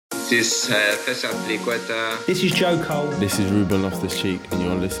This is This is Joe Cole. This is Ruben Loftus-Cheek, and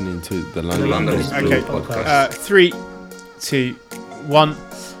you're listening to the London is Blue Okay. podcast. 3, 2, 1.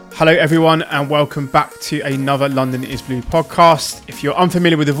 Hello, everyone, and welcome back to another London is Blue podcast. If you're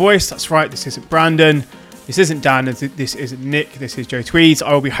unfamiliar with the voice, that's right. This isn't Brandon. This isn't Dan. This isn't Nick. This is Joe Tweeds.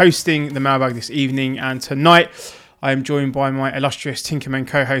 I will be hosting the mailbag this evening, and tonight I am joined by my illustrious Tinkerman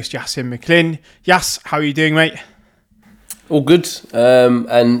co-host Yasin McLean. Yas, how are you doing, mate? All good,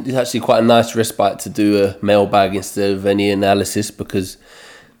 and it's actually quite a nice respite to do a mailbag instead of any analysis because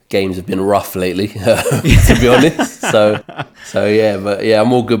games have been rough lately, to be honest. So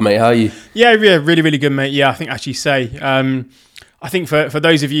I'm all good, mate. How are you? Yeah, really, really good, mate. Yeah, I think actually say. I think for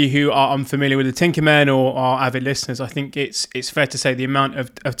those of you who are unfamiliar with the Tinkerman or are avid listeners, I think it's fair to say the amount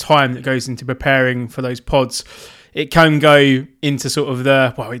of time that goes into preparing for those pods. It can go into sort of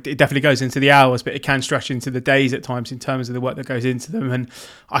it definitely goes into the hours, but it can stretch into the days at times in terms of the work that goes into them. And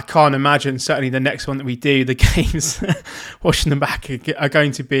I can't imagine, certainly the next one that we do, the games, watching them back are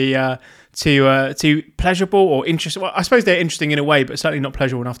going to be too pleasurable or interesting. Well, I suppose they're interesting in a way, but certainly not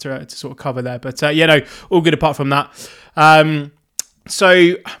pleasurable enough to sort of cover there. But all good apart from that.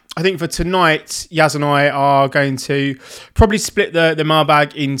 So I think for tonight, Yaz and I are going to probably split the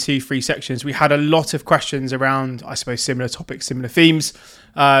mailbag into 3 sections. We had a lot of questions around, I suppose, similar topics, similar themes.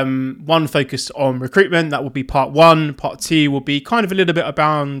 One focused on recruitment. That will be part 1. Part 2 will be kind of a little bit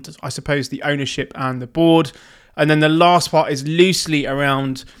about, I suppose, the ownership and the board. And then the last part is loosely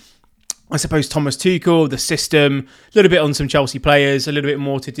around, I suppose, Thomas Tuchel, the system, a little bit on some Chelsea players, a little bit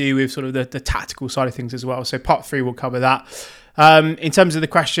more to do with sort of the tactical side of things as well. So part 3 will cover that. In terms of the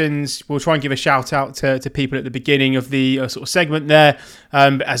questions, we'll try and give a shout out to people at the beginning of the sort of segment there.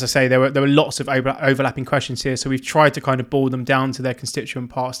 But as I say, there were lots of overlapping questions here, so we've tried to kind of boil them down to their constituent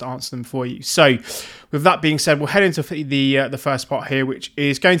parts to answer them for you. So with that being said, we'll head into the first part here, which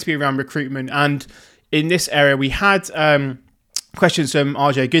is going to be around recruitment. And in this area, we had questions from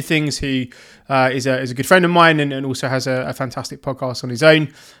RJ Goodthings, who is a good friend of mine and also has a fantastic podcast on his own.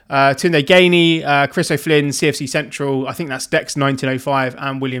 Tunde Gainey, Chris O'Flynn, CFC Central, I think that's Dex 1905,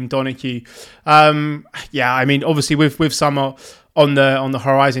 and William Donahue. Obviously with summer on the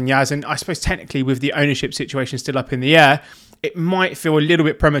horizon, Yaz, and I suppose technically with the ownership situation still up in the air, it might feel a little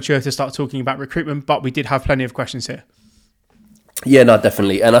bit premature to start talking about recruitment, but we did have plenty of questions here. Yeah, no,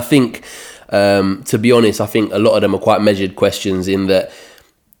 definitely. And I think, to be honest, I think a lot of them are quite measured questions in that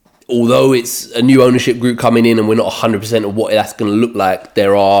although it's a new ownership group coming in and we're not 100% of what that's going to look like,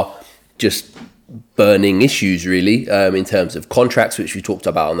 there are just burning issues really in terms of contracts, which we talked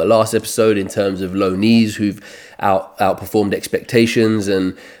about on the last episode, in terms of loanees who've outperformed expectations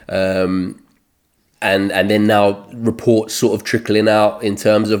and then now reports sort of trickling out in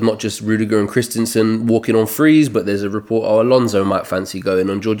terms of not just Rudiger and Christensen walking on frees, but there's a report, Alonso might fancy going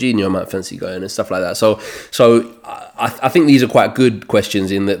and Jorginho might fancy going and stuff like that. So I think these are quite good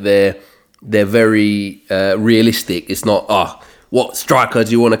questions in that they're very realistic. It's not, what striker do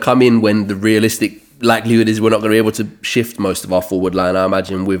you want to come in, when the realistic likelihood is we're not going to be able to shift most of our forward line, I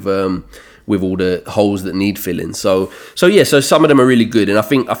imagine, with all the holes that need filling. So some of them are really good. And I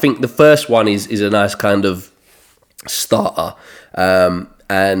think the first one is a nice kind of starter.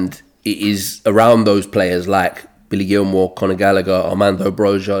 And it is around those players like Billy Gilmour, Conor Gallagher, Armando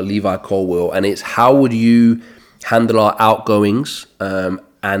Broja, Levi Colwill. And it's how would you handle our outgoings and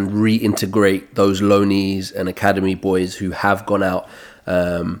reintegrate those loanees and academy boys who have gone out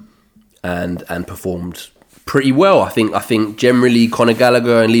and performed pretty well. I think generally Conor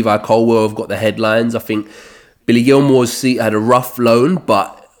Gallagher and Levi Colwill have got the headlines. I think Billy Gilmour's had a rough loan,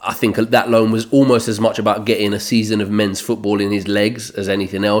 but I think that loan was almost as much about getting a season of men's football in his legs as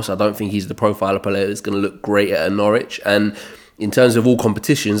anything else. I don't think he's the profile of player that's going to look great at a Norwich. And in terms of all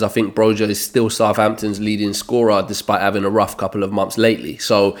competitions, I think Broja is still Southampton's leading scorer despite having a rough couple of months lately.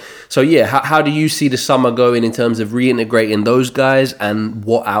 So how do you see the summer going in terms of reintegrating those guys, and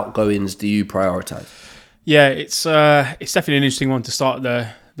what outgoings do you prioritise? Yeah, it's definitely an interesting one to start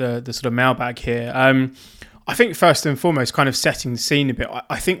the sort of mailbag here. I think first and foremost, kind of setting the scene a bit,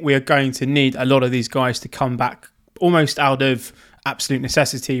 I think we are going to need a lot of these guys to come back almost out of absolute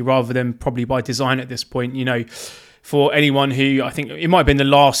necessity rather than probably by design at this point. For anyone who, I think it might have been the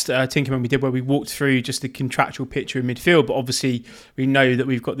last Tinkerman we did where we walked through just the contractual picture in midfield, but obviously we know that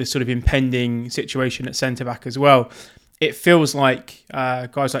we've got this sort of impending situation at centre-back as well. It feels like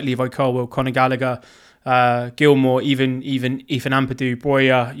guys like Levi Colwill, Conor Gallagher, Gilmour, even Ethan Ampadu,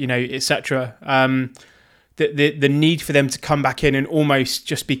 Broja, etc. The need for them to come back in and almost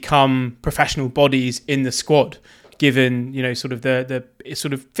just become professional bodies in the squad, given sort of it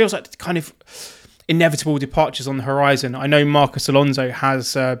sort of feels like kind of inevitable departures on the horizon. I know Marcos Alonso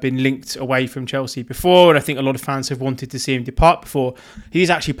has been linked away from Chelsea before, and I think a lot of fans have wanted to see him depart before. He's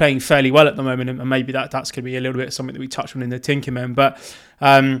actually playing fairly well at the moment, and maybe that's going to be a little bit something that we touched on in the Tinkerman. But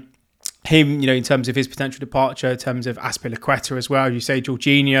him, in terms of his potential departure, in terms of Azpilicueta as well, you say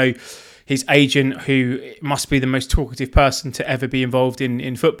Jorginho, his agent, who must be the most talkative person to ever be involved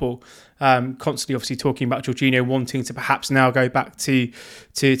in football, constantly obviously talking about Jorginho wanting to perhaps now go back to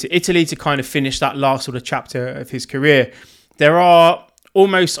Italy to kind of finish that last sort of chapter of his career. There are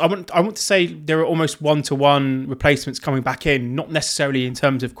almost, I want to say there are almost one-to-one replacements coming back in, not necessarily in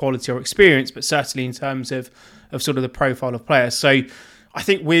terms of quality or experience, but certainly in terms of sort of the profile of players. So I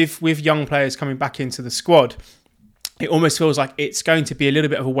think with young players coming back into the squad, it almost feels like it's going to be a little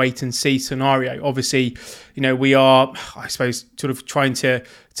bit of a wait and see scenario. Obviously, we are, I suppose, sort of trying to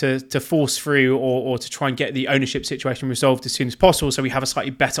force through or to try and get the ownership situation resolved as soon as possible, so we have a slightly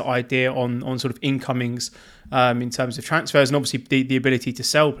better idea on sort of incomings in terms of transfers and obviously the ability to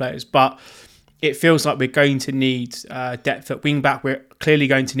sell players. But it feels like we're going to need depth at wing back. We're clearly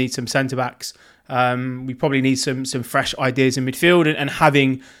going to need some centre backs. We probably need some fresh ideas in midfield and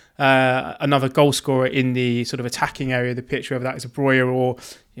having another goal scorer in the sort of attacking area of the pitch, whether that is a Breuer or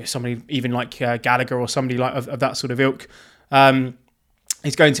somebody even like Gallagher or somebody like of that sort of ilk,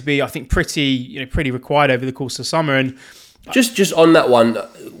 is going to be, I think, pretty required over the course of summer. And just on that one,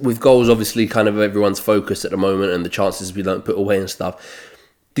 with goals obviously kind of everyone's focus at the moment and the chances we don't put away and stuff,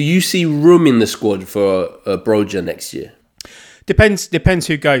 do you see room in the squad for Broja next year? Depends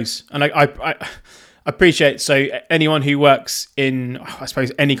who goes, and I appreciate, so anyone who works in, I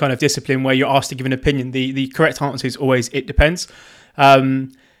suppose, any kind of discipline where you're asked to give an opinion, the correct answer is always it depends.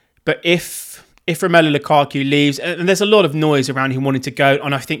 But if Romelu Lukaku leaves, and there's a lot of noise around him wanting to go,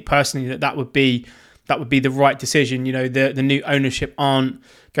 and I think personally that would be the right decision. The new ownership aren't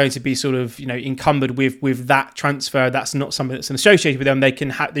going to be sort of encumbered with that transfer. That's not something that's associated with them. They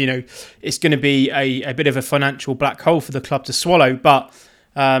can have it's going to be a bit of a financial black hole for the club to swallow, but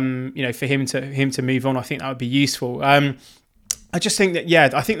for him to move on, I think that would be useful. I just think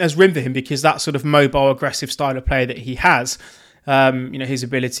that, I think there's room for him because that sort of mobile, aggressive style of player that he has, his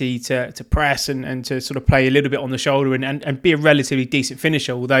ability to press and to sort of play a little bit on the shoulder and be a relatively decent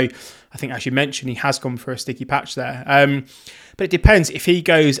finisher, although I think, as you mentioned, he has gone for a sticky patch there. But it depends. If he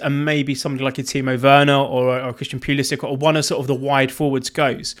goes and maybe somebody like a Timo Werner or Christian Pulisic or one of sort of the wide forwards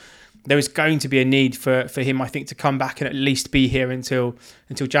goes, there is going to be a need for him, I think, to come back and at least be here until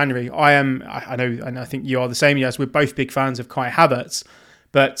January. I know, and I think you are the same. Yes, we're both big fans of Kai Havertz,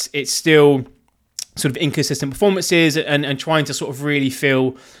 but it's still sort of inconsistent performances and trying to sort of really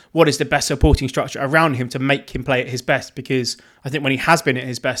feel what is the best supporting structure around him to make him play at his best. Because I think when he has been at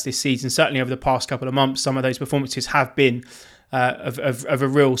his best this season, certainly over the past couple of months, some of those performances have been of a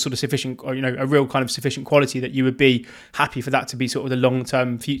real sort of sufficient, or a real kind of sufficient quality that you would be happy for that to be sort of the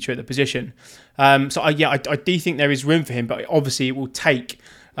long-term future at the position. So I do think there is room for him, but obviously it will take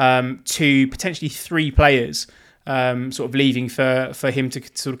 2, potentially 3 players sort of leaving for him to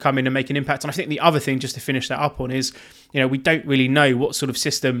sort of come in and make an impact. And I think the other thing, just to finish that up on, is we don't really know what sort of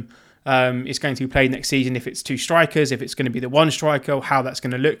system is going to be played next season. If it's 2 strikers, if it's going to be the 1 striker, or how that's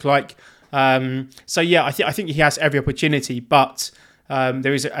going to look like. I think he has every opportunity, but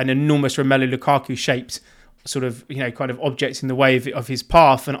there is an enormous Romelu Lukaku shaped sort of kind of object in the way of his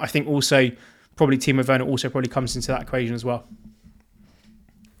path, and I think also probably Timo Werner also probably comes into that equation as well.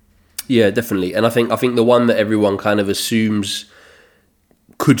 Yeah, definitely, and I think the one that everyone kind of assumes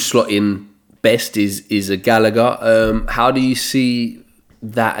could slot in best is a Gallagher. How do you see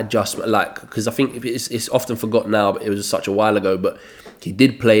that adjustment? Because I think it's often forgotten now, but it was such a while ago, but he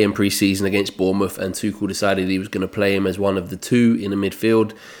did play in pre-season against Bournemouth, and Tuchel decided he was going to play him as one of the 2 in the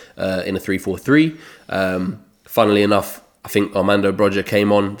midfield in a 3-4-3. Funnily enough, I think Armando Broja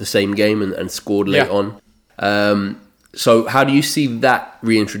came on the same game and scored late on. So how do you see that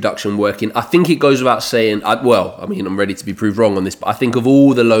reintroduction working? I think it goes without saying, I'm ready to be proved wrong on this, but I think of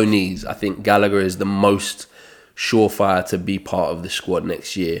all the loanees, I think Gallagher is the most surefire to be part of the squad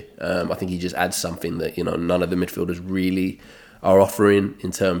next year. I think he just adds something that none of the midfielders really are offering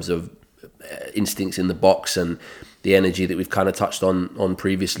in terms of instincts in the box and the energy that we've kind of touched on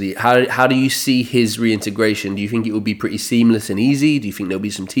previously. How do you see his reintegration? Do you think it will be pretty seamless and easy? Do you think there'll be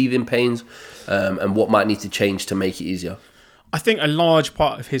some teething pains? And what might need to change to make it easier? I think a large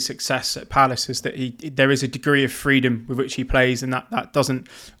part of his success at Palace is that there is a degree of freedom with which he plays, and that doesn't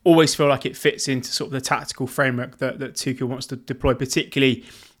always feel like it fits into sort of the tactical framework that Tuchel wants to deploy, particularly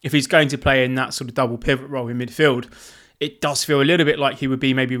if he's going to play in that sort of double pivot role in midfield. it does feel a little bit like he would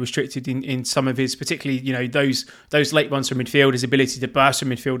be maybe restricted in some of his, particularly, you know, those late ones from midfield, his ability to burst from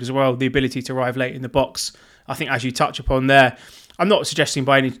midfield as well, the ability to arrive late in the box. I think, as you touch upon there, I'm not suggesting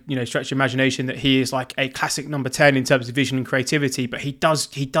by any, you know, stretch of imagination that he is like a classic number 10 in terms of vision and creativity, but he does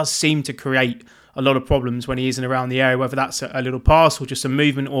seem to create a lot of problems when he isn't around the area, whether that's a little pass or just a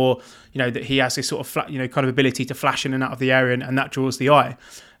movement, or, you know, that he has this sort of kind of ability to flash in and out of the area, and that draws the eye.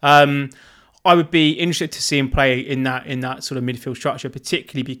 I would be interested to see him play in that sort of midfield structure,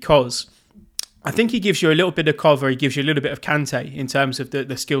 particularly because I think he gives you a little bit of cover. He gives you a little bit of Kante in terms of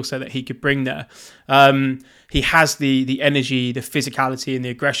the skill set that he could bring there. He has the energy, the physicality, and the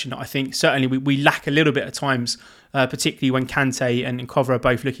aggression that I think certainly we lack a little bit at times, particularly when Kante and Cover are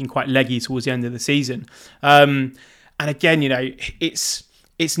both looking quite leggy towards the end of the season. And again, you know, it's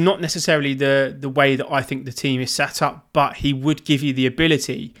not necessarily the way that I think the team is set up, but he would give you the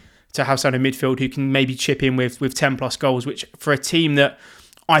ability to have someone in midfield who can maybe chip in with 10 plus goals, which for a team that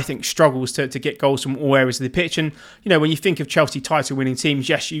I think struggles to get goals from all areas of the pitch. And, you know, when you think of Chelsea title winning teams,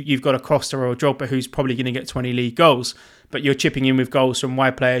 yes, you've got a Costa or a Drogba who's probably going to get 20 league goals, but you're chipping in with goals from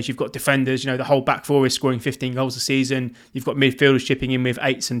wide players. You've got defenders, you know, the whole back four is scoring 15 goals a season. You've got midfielders chipping in with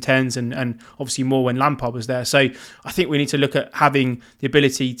 8s and 10s and obviously more when Lampard was there. So I think we need to look at having the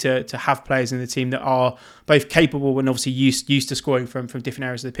ability to have players in the team that are both capable and obviously used to scoring from different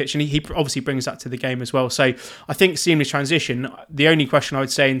areas of the pitch. And he obviously brings that to the game as well. So I think seamless transition, the only question I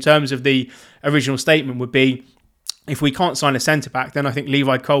would say in terms of the original statement would be, if we can't sign a centre-back, then I think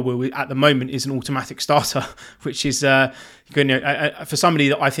Levi Colwill at the moment is an automatic starter, which is for somebody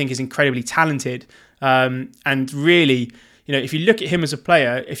that I think is incredibly talented. And really, you know, if you look at him as a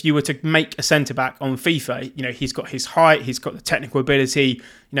player, if you were to make a centre-back on FIFA, you know, he's got his height, he's got the technical ability,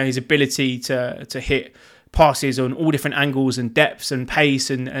 you know, his ability to hit passes on all different angles and depths and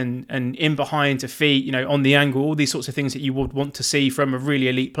pace and in behind to feet, you know, on the angle, all these sorts of things that you would want to see from a really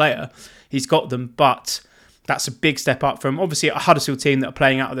elite player. He's got them, but that's a big step up from obviously a Huddersfield team that are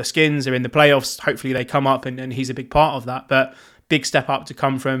playing out of their skins. They're in the playoffs. Hopefully they come up and he's a big part of that. But big step up to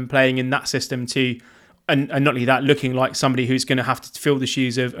come from playing in that system to, and not only that, looking like somebody who's going to have to fill the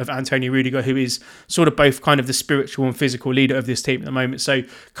shoes of Antonio Rudiger, who is sort of both kind of the spiritual and physical leader of this team at the moment. So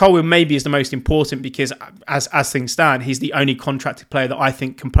Colwill maybe is the most important because as things stand, he's the only contracted player that I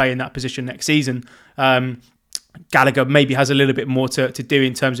think can play in that position next season. Gallagher maybe has a little bit more to do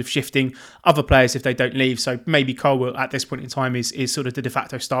in terms of shifting other players if they don't leave. So maybe Colwill at this point in time is sort of the de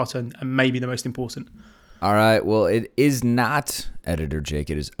facto starter and maybe the most important. All right, well, it is not editor Jake.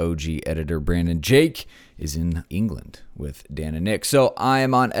 It is OG editor Brandon. Jake is in England with Dan and Nick. So I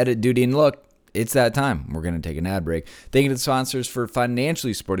am on edit duty, and look, it's that time. We're going to take an ad break. Thank you to the sponsors for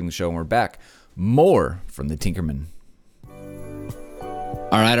financially supporting the show, and we're back. More from the Tinkerman.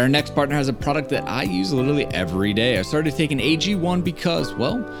 All right, our next partner has a product that I use literally every day. I started taking AG1 because,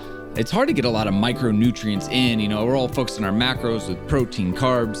 well, it's hard to get a lot of micronutrients in. You know, we're all focused on our macros with protein,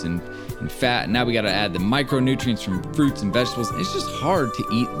 carbs, and fat. And now we got to add the micronutrients from fruits and vegetables. It's just hard to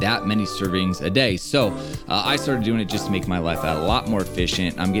eat that many servings a day. So I started doing it just to make my life a lot more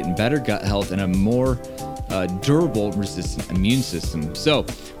efficient. I'm getting better gut health and a more durable, resistant immune system. So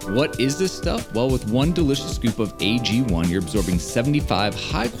what is this stuff? Well, with one delicious scoop of AG1, you're absorbing 75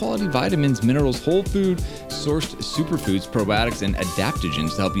 high-quality vitamins, minerals, whole food, sourced superfoods, probiotics, and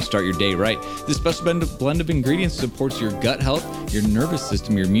adaptogens to help you start your day right. This special blend of ingredients supports your gut health, your nervous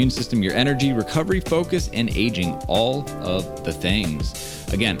system, your immune system, your energy, recovery, focus, and aging, all of the things.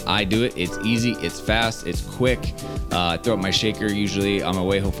 Again, I do it. It's easy, it's fast, it's quick. I throw up my shaker usually on my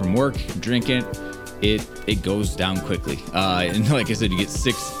way home from work, drink it. It goes down quickly. And like I said, you get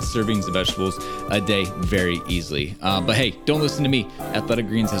 6 servings of vegetables a day very easily. But hey, don't listen to me. Athletic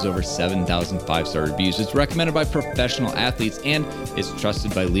Greens has over 7,000 5-star reviews. It's recommended by professional athletes and it's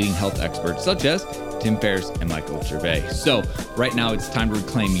trusted by leading health experts such as Tim Ferriss and Michael Gervais. So right now it's time to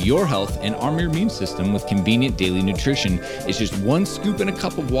reclaim your health and arm your immune system with convenient daily nutrition. It's just 1 scoop in a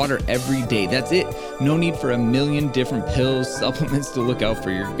cup of water every day. That's it. No need for a million different pills, supplements to look out for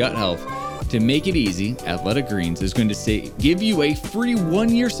your gut health. To make it easy, Athletic Greens is going to give you a free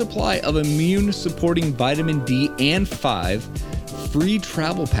 1-year supply of immune-supporting vitamin D and 5 free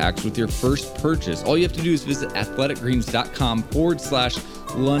travel packs with your first purchase. All you have to do is visit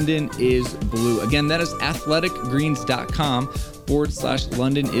athleticgreens.com/LondonIsBlue. Again, that is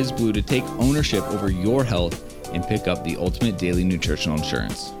athleticgreens.com/LondonIsBlue to take ownership over your health and pick up the ultimate daily nutritional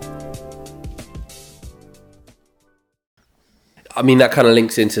insurance. I mean, that kind of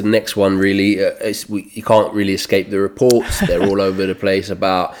links into the next one, really. You can't really escape the reports. They're all over the place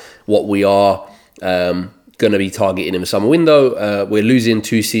about what we are going to be targeting in the summer window. We're losing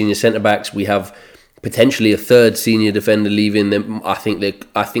 2 senior centre-backs. We have potentially a third senior defender leaving them. I think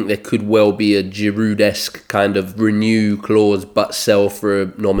there could well be a Giroud-esque kind of renew clause, but sell for a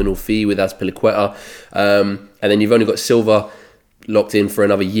nominal fee with Azpilicueta. And then you've only got Silva locked in for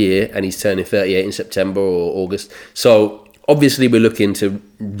another year, and he's turning 38 in September or August. So obviously we're looking to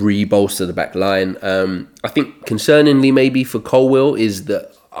re-bolster the back line. I think concerningly maybe for Colwill is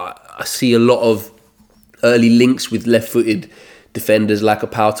that I see a lot of early links with left-footed defenders like a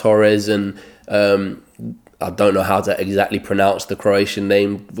Pau Torres and I don't know how to exactly pronounce the Croatian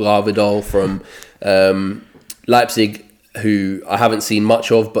name, Gvarvidal from Leipzig, who I haven't seen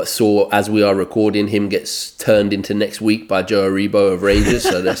much of, but saw as we are recording him gets turned into next week by Joe Aribo of Rangers.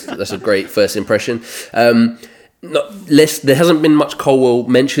 So that's a great first impression. There hasn't been much Colwill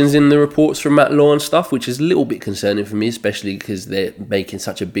mentions in the reports from Matt Law and stuff, which is a little bit concerning for me, especially because they're making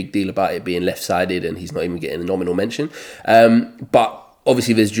such a big deal about it being left-sided and he's not even getting a nominal mention. But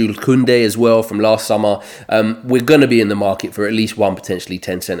obviously there's Jules Koundé as well from last summer. We're going to be in the market for at least one, potentially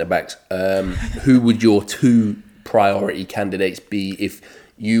 10 centre-backs. Who would your two priority candidates be if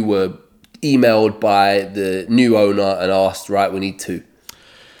you were emailed by the new owner and asked, right, we need two?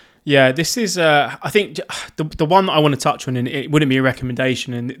 Yeah, this is, I think, the one that I want to touch on, and it wouldn't be a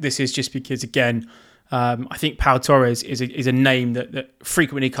recommendation, and this is just because, again, I think Pau Torres is a name that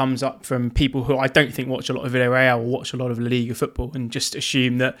frequently comes up from people who I don't think watch a lot of Villarreal or watch a lot of La Liga football and just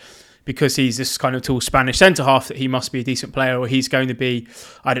assume that because he's this kind of tall Spanish centre-half that he must be a decent player, or he's going to be,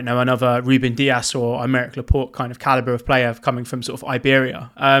 I don't know, another Ruben Dias or Aymeric Laporte kind of calibre of player coming from sort of Iberia.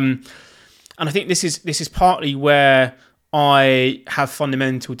 And I think this is partly where I have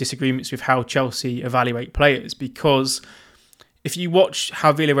fundamental disagreements with how Chelsea evaluate players, because if you watch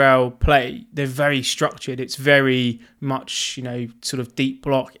how Villarreal play, they're very structured. It's very much, sort of deep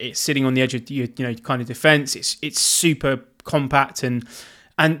block. It's sitting on the edge of your, kind of defence. It's super compact and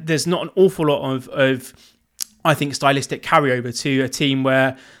there's not an awful lot of I think, stylistic carryover to a team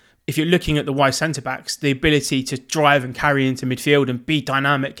where if you're looking at the wide centre-backs, the ability to drive and carry into midfield and be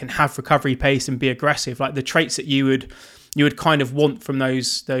dynamic and have recovery pace and be aggressive, like the traits that you would kind of want from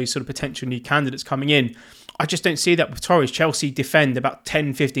those sort of potential new candidates coming in. I just don't see that with Torres. Chelsea defend about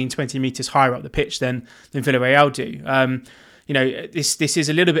 10, 15, 20 metres higher up the pitch than Villarreal do. This is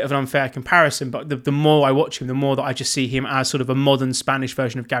a little bit of an unfair comparison, but the more I watch him, the more that I just see him as sort of a modern Spanish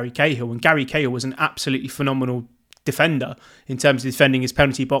version of Gary Cahill. And Gary Cahill was an absolutely phenomenal defender in terms of defending his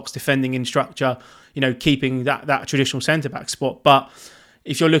penalty box, defending in structure, keeping that traditional centre-back spot. But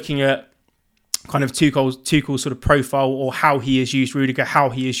if you're looking at kind of Tuchel's sort of profile, or how he has used Rudiger,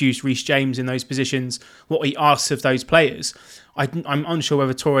 how he has used Reece James in those positions, what he asks of those players, I'm unsure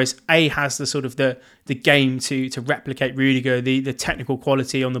whether Torres has the sort of the game to replicate Rudiger, the technical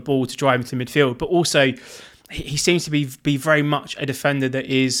quality on the ball to drive into midfield, but also he seems to be very much a defender that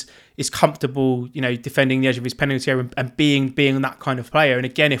is comfortable, defending the edge of his penalty area and being that kind of player. And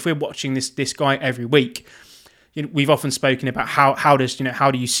again, if we're watching this guy every week, we've often spoken about how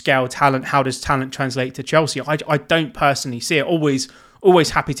do you scale talent? How does talent translate to Chelsea? I don't personally see it. Always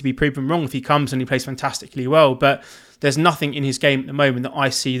happy to be proven wrong if he comes and he plays fantastically well, but there's nothing in his game at the moment that I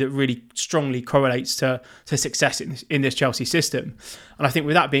see that really strongly correlates to success in this Chelsea system. And I think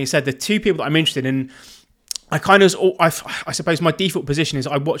with that being said, the two people that I'm interested in, I suppose my default position is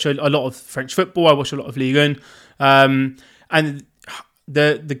I watch a lot of French football, I watch a lot of Ligue 1, and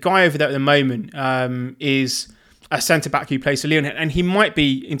the guy over there at the moment is a centre-back who plays for Lyon, and he might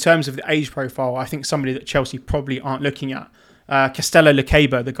be, in terms of the age profile, I think somebody that Chelsea probably aren't looking at. Castello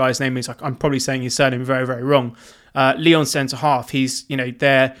Lekeba, the guy's name is, I'm probably saying his surname very, very wrong. Lyon centre-half, he's,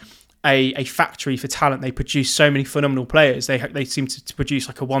 they're a factory for talent. They produce so many phenomenal players. They seem to produce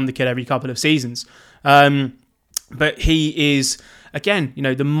like a wonder kid every couple of seasons. But he is, again,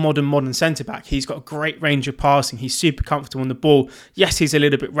 the modern centre-back. He's got a great range of passing. He's super comfortable on the ball. Yes, he's a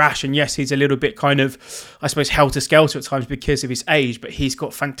little bit rash, and yes, he's a little bit kind of, I suppose, helter-skelter at times because of his age, but he's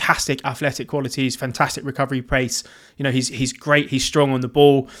got fantastic athletic qualities, fantastic recovery pace. He's great. He's strong on the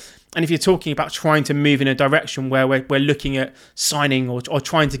ball. And if you're talking about trying to move in a direction where we're looking at signing or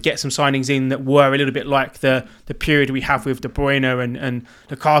trying to get some signings in that were a little bit like the period we have with De Bruyne and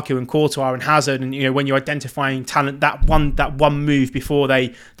Lukaku and Courtois and Hazard, and when you're identifying talent, that one move before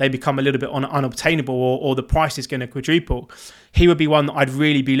they become a little bit unobtainable or the price is going to quadruple, he would be one that I'd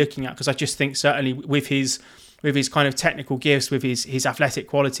really be looking at, because I just think certainly with his kind of technical gifts, with his athletic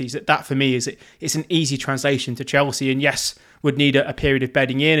qualities, that for me it's an easy translation to Chelsea. And yes, would need a period of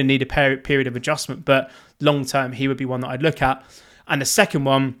bedding in and need a period of adjustment, but long term he would be one that I'd look at. And the second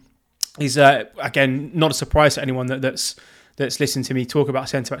one is again not a surprise to anyone that's listened to me talk about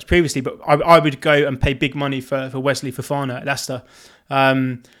centre backs previously, but I would go and pay big money for Wesley Fofana at Leicester.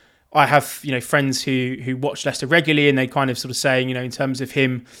 I have, friends who watch Leicester regularly, and they kind of sort of saying, in terms of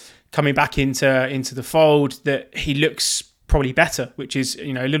him coming back into the fold, that he looks probably better, which is,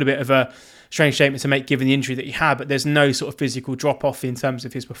 a little bit of a strange statement to make given the injury that he had, but there's no sort of physical drop off in terms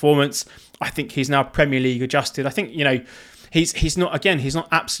of his performance. I think he's now Premier League adjusted. I think, he's not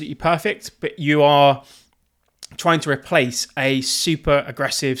absolutely perfect, but you are trying to replace a super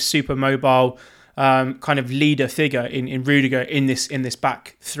aggressive, super mobile, kind of leader figure in Rudiger in this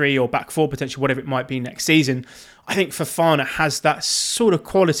back three or back four, potentially whatever it might be next season. I think Fofana has that sort of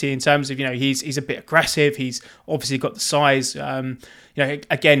quality in terms of, he's a bit aggressive. He's obviously got the size.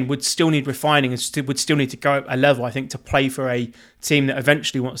 Again, would still need refining and would still need to go up a level, I think, to play for a team that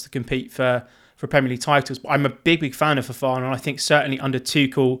eventually wants to compete for Premier League titles. But I'm a big fan of Fofana, and I think certainly under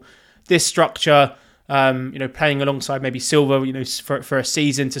Tuchel, this structure, playing alongside maybe Silva, for a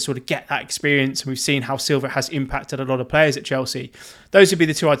season to sort of get that experience. And we've seen how Silva has impacted a lot of players at Chelsea. Those would be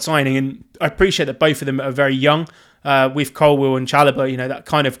the two I'd signing. And I appreciate that both of them are very young. With Colwill and Chalobah, that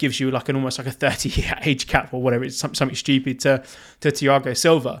kind of gives you almost like a 30-year age cap or whatever. It's something stupid to Thiago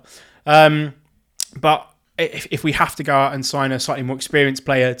Silva. But if we have to go out and sign a slightly more experienced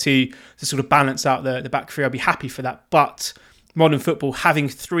player to sort of balance out the back three, I'll be happy for that. But modern football, having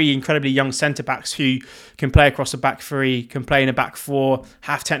three incredibly young centre-backs who can play across a back three, can play in a back four,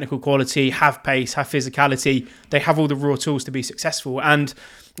 have technical quality, have pace, have physicality, they have all the raw tools to be successful. And,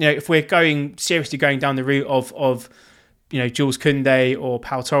 if we're seriously going down the route of Jules Koundé or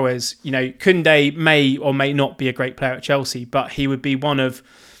Pau Torres, Koundé may or may not be a great player at Chelsea, but he would be one of,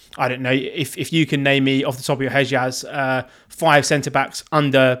 I don't know, if you can name me off the top of your head, Jazz, 5 centre-backs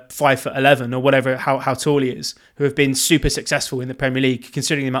under 5'11" or whatever, how tall he is, who have been super successful in the Premier League,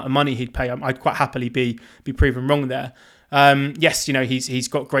 considering the amount of money he'd pay. I'd quite happily be proven wrong there. Yes, he's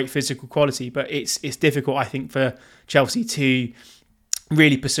got great physical quality, but it's difficult, I think, for Chelsea to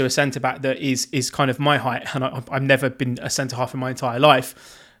really pursue a centre-back that is kind of my height, and I've never been a centre-half in my entire life.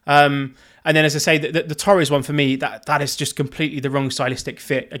 And then, as I say, the Torres one for me, that is just completely the wrong stylistic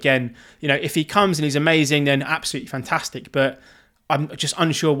fit. Again, if he comes and he's amazing, then absolutely fantastic. But I'm just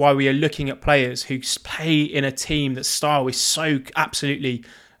unsure why we are looking at players who play in a team that style is so absolutely,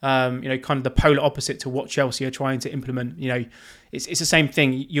 kind of the polar opposite to what Chelsea are trying to implement. It's the same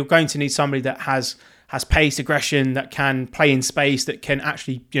thing. You're going to need somebody that has pace, aggression, that can play in space, that can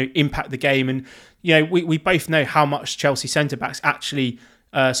actually impact the game. And we both know how much Chelsea centre backs actually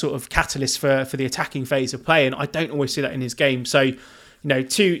sort of catalyst for the attacking phase of play, and I don't always see that in his game. So,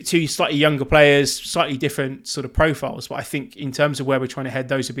 two slightly younger players, slightly different sort of profiles, but I think in terms of where we're trying to head,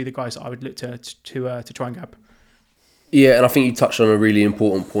 those would be the guys that I would look to try and grab. Yeah, and I think you touched on a really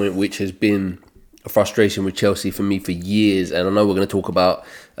important point, which has been a frustration with Chelsea for me for years. And I know we're going to talk about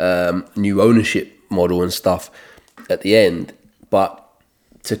new ownership model and stuff at the end, but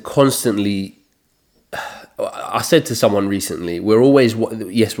to constantly, I said to someone recently, we're always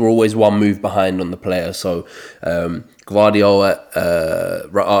one move behind on the player. So Gvardiol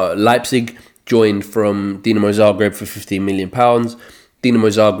at Leipzig joined from Dinamo Zagreb for £15 million. Dinamo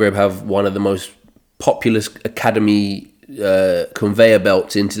Zagreb have one of the most populous academy conveyor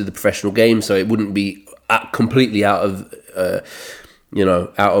belts into the professional game, so it wouldn't be completely out of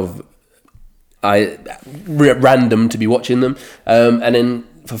random to be watching them. And then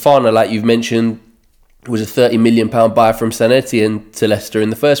Fofana, like you've mentioned, was a £30 million buy from St Etienne to Leicester in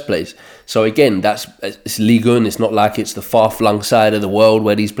the first place. So again, it's Ligue 1. It's not like it's the far-flung side of the world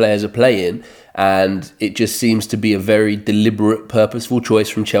where these players are playing, and it just seems to be a very deliberate, purposeful choice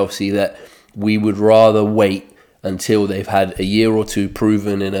from Chelsea that we would rather wait until they've had a year or two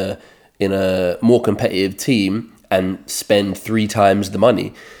proven in a more competitive team and spend 3 times the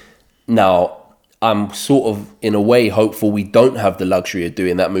money. Now, I'm sort of, in a way, hopeful we don't have the luxury of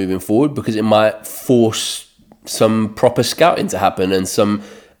doing that moving forward, because it might force some proper scouting to happen and some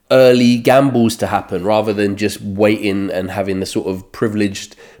early gambles to happen, rather than just waiting and having the sort of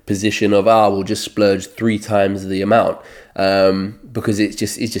privileged position of, we'll just splurge 3 times the amount, because it's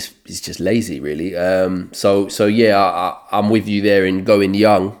just lazy, really. So yeah, I'm with you there in going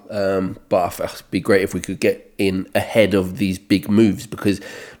young, but it'd be great if we could get in ahead of these big moves, because,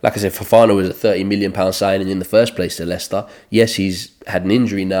 like I said, Fofana was a £30 million signing in the first place to Leicester. Yes, he's had an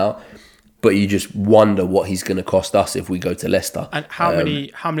injury now, but you just wonder what he's going to cost us if we go to Leicester. And how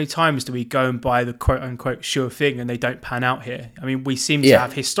many times do we go and buy the quote unquote sure thing and they don't pan out here? I mean, we seem to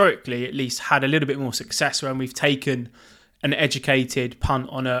have historically at least had a little bit more success when we've taken an educated punt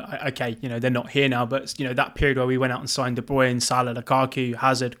on they're not here now, but that period where we went out and signed De Bruyne, Salah, Lukaku,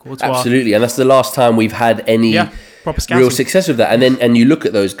 Hazard, Courtois. Absolutely, and that's the last time we've had any real success with that. And you look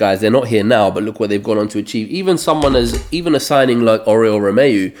at those guys; they're not here now, but look what they've gone on to achieve. Even a signing like Oriol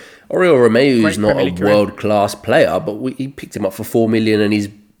Romeu Oriol Romeu is Great not Premier a League career. world-class player, but he picked him up for 4 million, and he's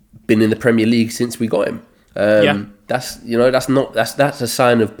been in the Premier League since we got him. That's a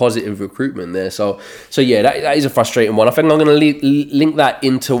sign of positive recruitment there. So yeah, that is a frustrating one. I think I'm going to link that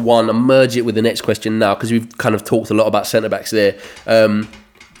into one and merge it with the next question now, because we've kind of talked a lot about centre backs there.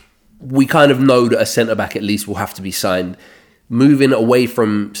 We kind of know that a centre back at least will have to be signed. Moving away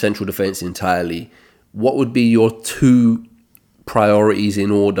from central defence entirely, what would be your two priorities in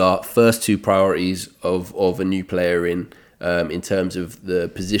order? First two priorities of a new player in terms of the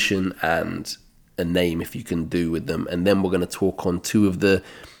position and a name, if you can do with them, and then we're going to talk on two of the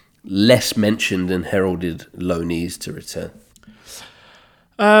less mentioned and heralded loanees to return.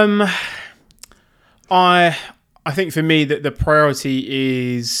 I think for me that the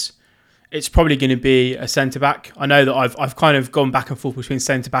priority is, it's probably going to be a centre back. I know that I've kind of gone back and forth between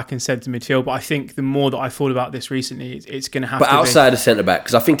centre back and centre midfield, but I think the more that I thought about this recently, it's going to have to be. But outside of centre back,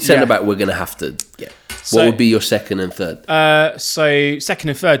 because I think centre back we're going to have to get. What would be your second and third? So second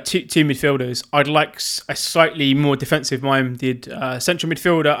and third, two midfielders. I'd like a slightly more defensive-minded central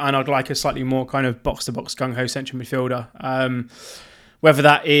midfielder, and I'd like a slightly more kind of box-to-box gung-ho central midfielder. Whether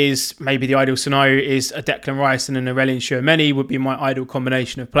that is, maybe the ideal scenario is a Declan Rice and an Aurelien Tchouameni would be my ideal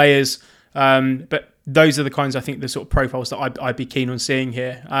combination of players. But those are the kinds, I think, the sort of profiles that I'd be keen on seeing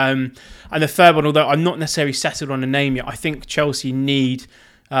here. And the third one, although I'm not necessarily settled on a name yet, I think Chelsea need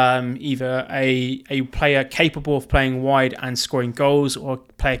either a player capable of playing wide and scoring goals, or a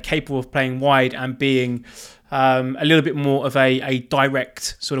player capable of playing wide and being a little bit more of a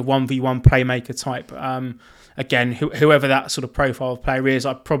direct sort of 1v1 playmaker type. Again, whoever that sort of profile of player is,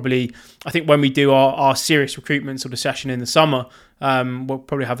 I think when we do our serious recruitment sort of session in the summer, we'll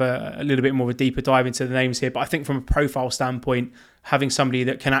probably have a little bit more of a deeper dive into the names here. But I think from a profile standpoint, having somebody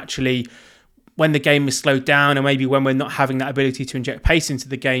that can actually, when the game is slowed down, and maybe when we're not having that ability to inject pace into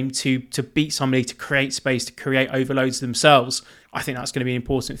the game, to beat somebody, to create space, to create overloads themselves, I think that's going to be an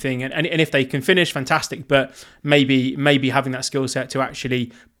important thing. And if they can finish, fantastic. But maybe having that skill set to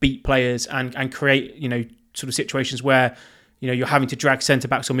actually beat players and create, sort of situations where, you're having to drag centre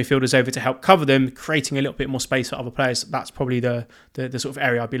backs or midfielders over to help cover them, creating a little bit more space for other players. That's probably the sort of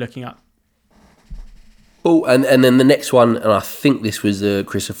area I'd be looking at. Oh, and then the next one, and I think this was a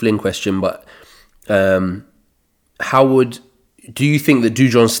Christopher Flynn question, but do you think that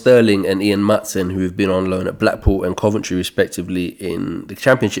Dujon Sterling and Ian Maatsen, who have been on loan at Blackpool and Coventry respectively in the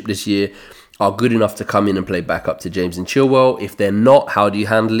Championship this year, are good enough to come in and play back up to James and Chilwell? If they're not, how do you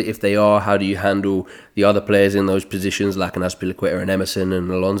handle it? If they are, how do you handle the other players in those positions, like an Azpilicueta and Emerson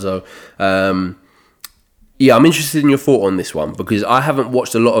and Alonso? I'm interested in your thought on this one, because I haven't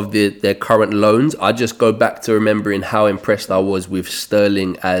watched a lot of their current loans. I just go back to remembering how impressed I was with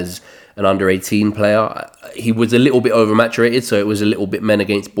Sterling as an under-18 player. He was a little bit over-maturated, so it was a little bit men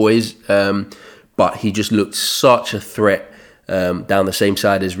against boys, but he just looked such a threat down the same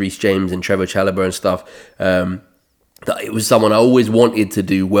side as Reece James and Trevor Chalobah and stuff, that it was someone I always wanted to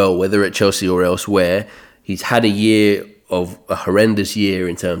do well, whether at Chelsea or elsewhere. He's had a horrendous year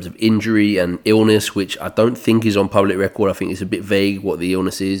in terms of injury and illness, which I don't think is on public record. I think it's a bit vague what the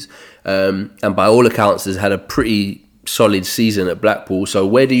illness is, and by all accounts has had a pretty solid season at Blackpool. So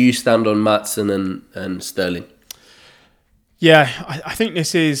where do you stand on Maatsen and Sterling? Yeah, I think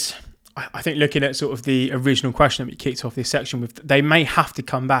this is... I think looking at sort of the original question that we kicked off this section with, they may have to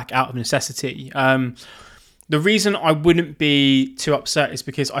come back out of necessity. The reason I wouldn't be too upset is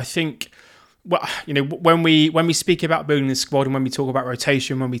because I think, when we speak about building the squad and when we talk about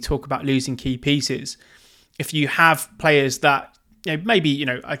rotation, when we talk about losing key pieces, if you have players that,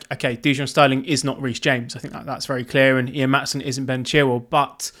 okay, Dujon Sterling is not Reece James. I think that's very clear, and Ian Maatsen isn't Ben Chilwell,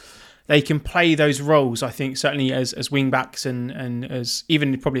 but they can play those roles, I think, certainly as wing-backs and as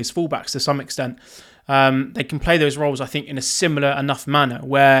even probably as full-backs to some extent. They can play those roles, I think, in a similar enough manner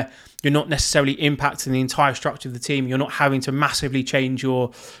where you're not necessarily impacting the entire structure of the team. You're not having to massively change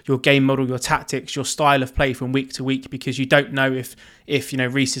your game model, your tactics, your style of play from week to week, because you don't know if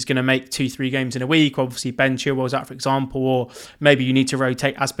Reece is going to make 2-3 games in a week. Obviously, Ben Chilwell's out, for example, or maybe you need to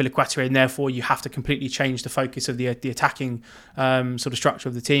rotate Azpilicueta, and therefore you have to completely change the focus of the attacking sort of structure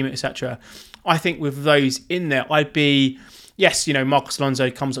of the team, etc. I think with those in there, I'd be... Yes, Marcos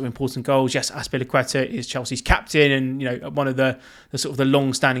Alonso comes up with important goals. Yes, Azpilicueta is Chelsea's captain and, one of the sort of the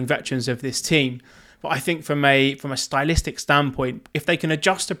long-standing veterans of this team. But I think from a stylistic standpoint, if they can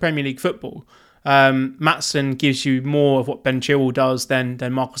adjust to Premier League football, Maatsen gives you more of what Ben Chilwell does than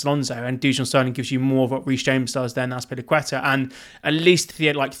Marcos Alonso, and Dujon Sterling gives you more of what Reece James does than Azpilicueta. And at least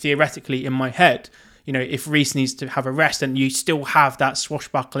theoretically in my head, if Reece needs to have a rest, and you still have that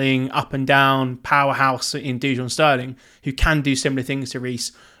swashbuckling, up and down powerhouse in Dujon Sterling, who can do similar things to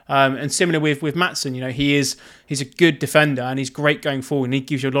Reece. And similar with Maatsen, he's a good defender and he's great going forward, and he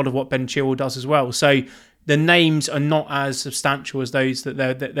gives you a lot of what Ben Chilwell does as well. So the names are not as substantial as those that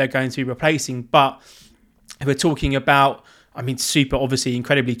they're going to be replacing. But if we're talking about, super obviously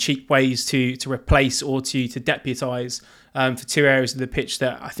incredibly cheap ways to replace or to deputise for two areas of the pitch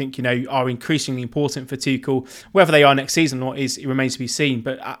that I think are increasingly important for Tuchel. Whether they are next season or not it remains to be seen.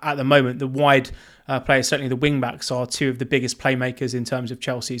 But at the moment, the wide players, certainly the wing backs, are two of the biggest playmakers in terms of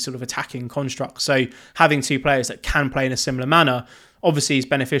Chelsea's sort of attacking construct. So having two players that can play in a similar manner obviously is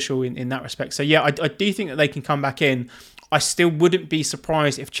beneficial in that respect. So yeah, I do think that they can come back in. I still wouldn't be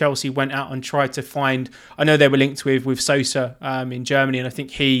surprised if Chelsea went out and tried to find... I know they were linked with Sosa in Germany, and I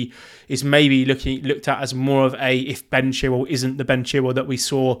think he is maybe looked at as more of a, if Ben Chilwell isn't the Ben Chilwell that we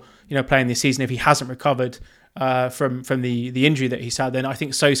saw playing this season, if he hasn't recovered from the injury that he's had, then I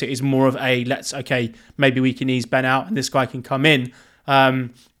think Sosa is more of a, maybe we can ease Ben out and this guy can come in.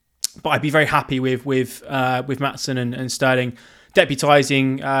 But I'd be very happy with Maatsen and Sterling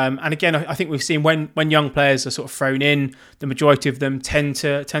deputising, and again, I think we've seen when young players are sort of thrown in, the majority of them tend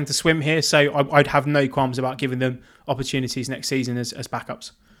to swim here. So I'd have no qualms about giving them opportunities next season as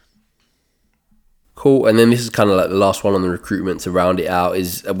backups. Cool. And then this is kind of like the last one on the recruitment to round it out.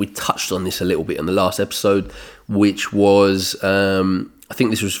 Is we touched on this a little bit in the last episode, which was I think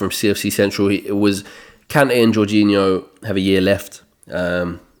this was from CFC Central. It was Kante and Jorginho have a year left.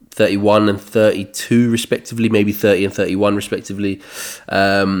 31 and 32 respectively, maybe 30 and 31 respectively.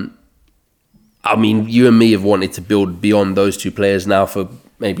 You and me have wanted to build beyond those two players now for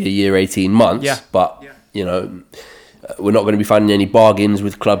maybe a year, 18 months. But we're not going to be finding any bargains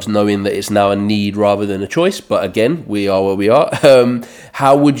with clubs knowing that it's now a need rather than a choice. But again, we are where we are.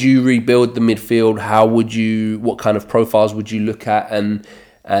 How would you rebuild the midfield? What kind of profiles would you look at? And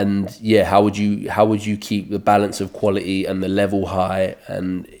how would you keep the balance of quality and the level high?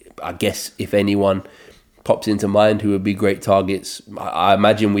 And I guess if anyone pops into mind who would be great targets, I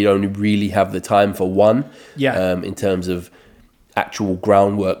imagine we only really have the time for one. In terms of actual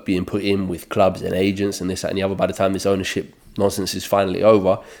groundwork being put in with clubs and agents and this, that, and the other. By the time this ownership nonsense is finally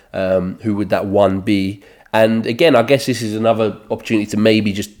over, who would that one be? And again, I guess this is another opportunity to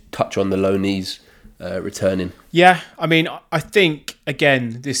maybe just touch on the loanees returning. Yeah, I think,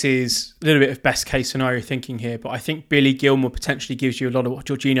 again, this is a little bit of best case scenario thinking here, but I think Billy Gilmour potentially gives you a lot of what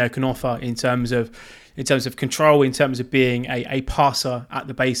Jorginho can offer in terms of control, in terms of being a passer at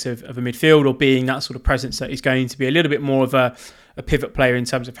the base of a midfield, or being that sort of presence that is going to be a little bit more of a pivot player in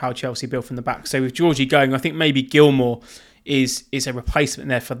terms of how Chelsea build from the back. So with Georgie going, I think maybe Gilmour is a replacement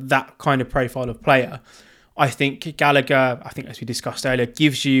there for that kind of profile of player. I think Gallagher, as we discussed earlier,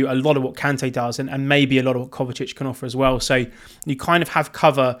 gives you a lot of what Kante does, and maybe a lot of what Kovacic can offer as well. So you kind of have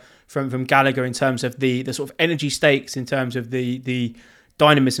cover from Gallagher in terms of the sort of energy stakes, in terms of the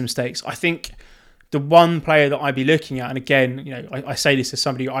dynamism stakes. I think the one player that I'd be looking at, and again, I say this as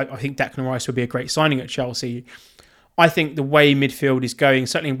somebody, I think Declan Rice would be a great signing at Chelsea. I think the way midfield is going,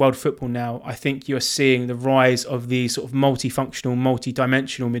 certainly in world football now, I think you're seeing the rise of these sort of multifunctional,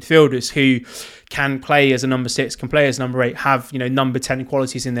 multi-dimensional midfielders who can play as a number 6, can play as number 8, have number 10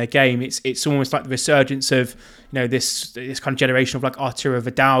 qualities in their game. It's almost like the resurgence of this kind of generation of like Arturo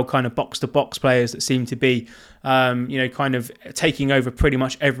Vidal kind of box to box players that seem to be kind of taking over pretty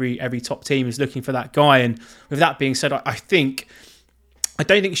much every top team is looking for that guy. And with that being said, I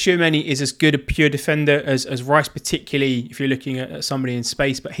don't think Tchouaméni is as good a pure defender as Rice, particularly if you're looking at somebody in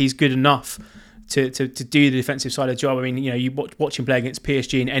space, but he's good enough to do the defensive side of the job. You watch him play against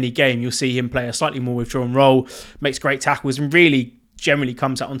PSG in any game, you'll see him play a slightly more withdrawn role, makes great tackles, and really generally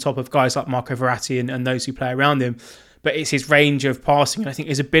comes out on top of guys like Marco Verratti and those who play around him. But it's his range of passing, and I think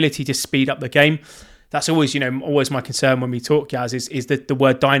his ability to speed up the game. That's always, always my concern when we talk, Gaz, is that the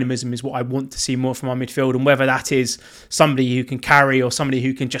word dynamism is what I want to see more from our midfield, and whether that is somebody who can carry or somebody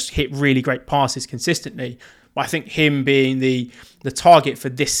who can just hit really great passes consistently. But I think him being the target for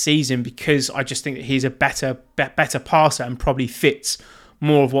this season, because I just think that he's a better passer and probably fits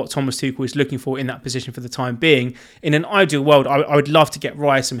more of what Thomas Tuchel is looking for in that position for the time being. In an ideal world, I would love to get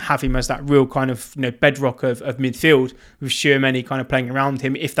Rice and have him as that real kind of bedrock of midfield, with Tchouaméni kind of playing around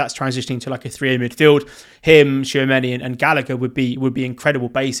him. If that's transitioning to like a 3 midfield, him, Tchouaméni and Gallagher would be incredible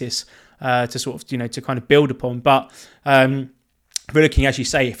basis to sort of to kind of build upon. But we're looking, as you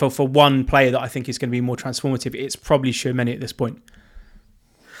say, for one player that I think is going to be more transformative, it's probably Tchouaméni at this point.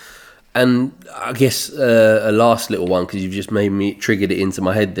 And I guess a last little one, because you've just triggered it into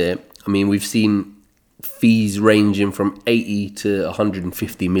my head there. We've seen fees ranging from 80 to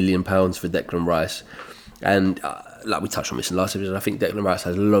 150 million pounds for Declan Rice. And like we touched on this in the last episode, I think Declan Rice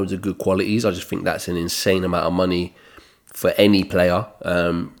has loads of good qualities. I just think that's an insane amount of money for any player,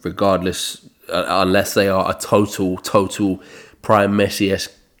 regardless, unless they are a total prime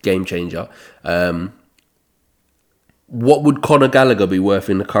Messi-esque game changer. What would Conor Gallagher be worth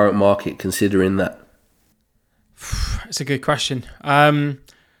in the current market, considering that? It's a good question.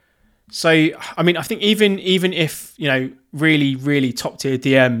 So, I mean, I think even if, really, really top tier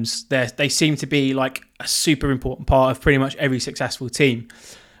DMs, they seem to be like a super important part of pretty much every successful team.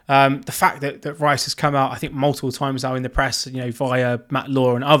 The fact that Rice has come out, I think, multiple times now in the press, via Matt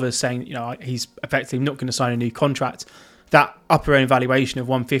Law and others saying, he's effectively not going to sign a new contract. That upper end valuation of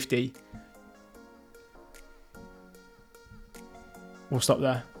 150. We'll stop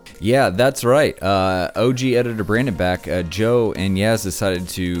there. Yeah, that's right. OG editor Brandon back. Joe and Yaz decided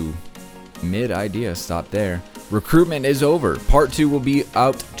to mid-idea stop there. Recruitment is over. Part 2 will be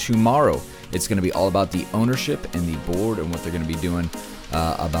out tomorrow. It's going to be all about the ownership and the board and what they're going to be doing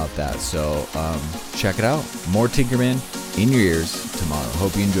about that. So check it out. More Tinkerman in your ears tomorrow.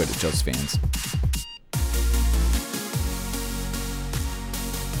 Hope you enjoyed it, Chelsea fans.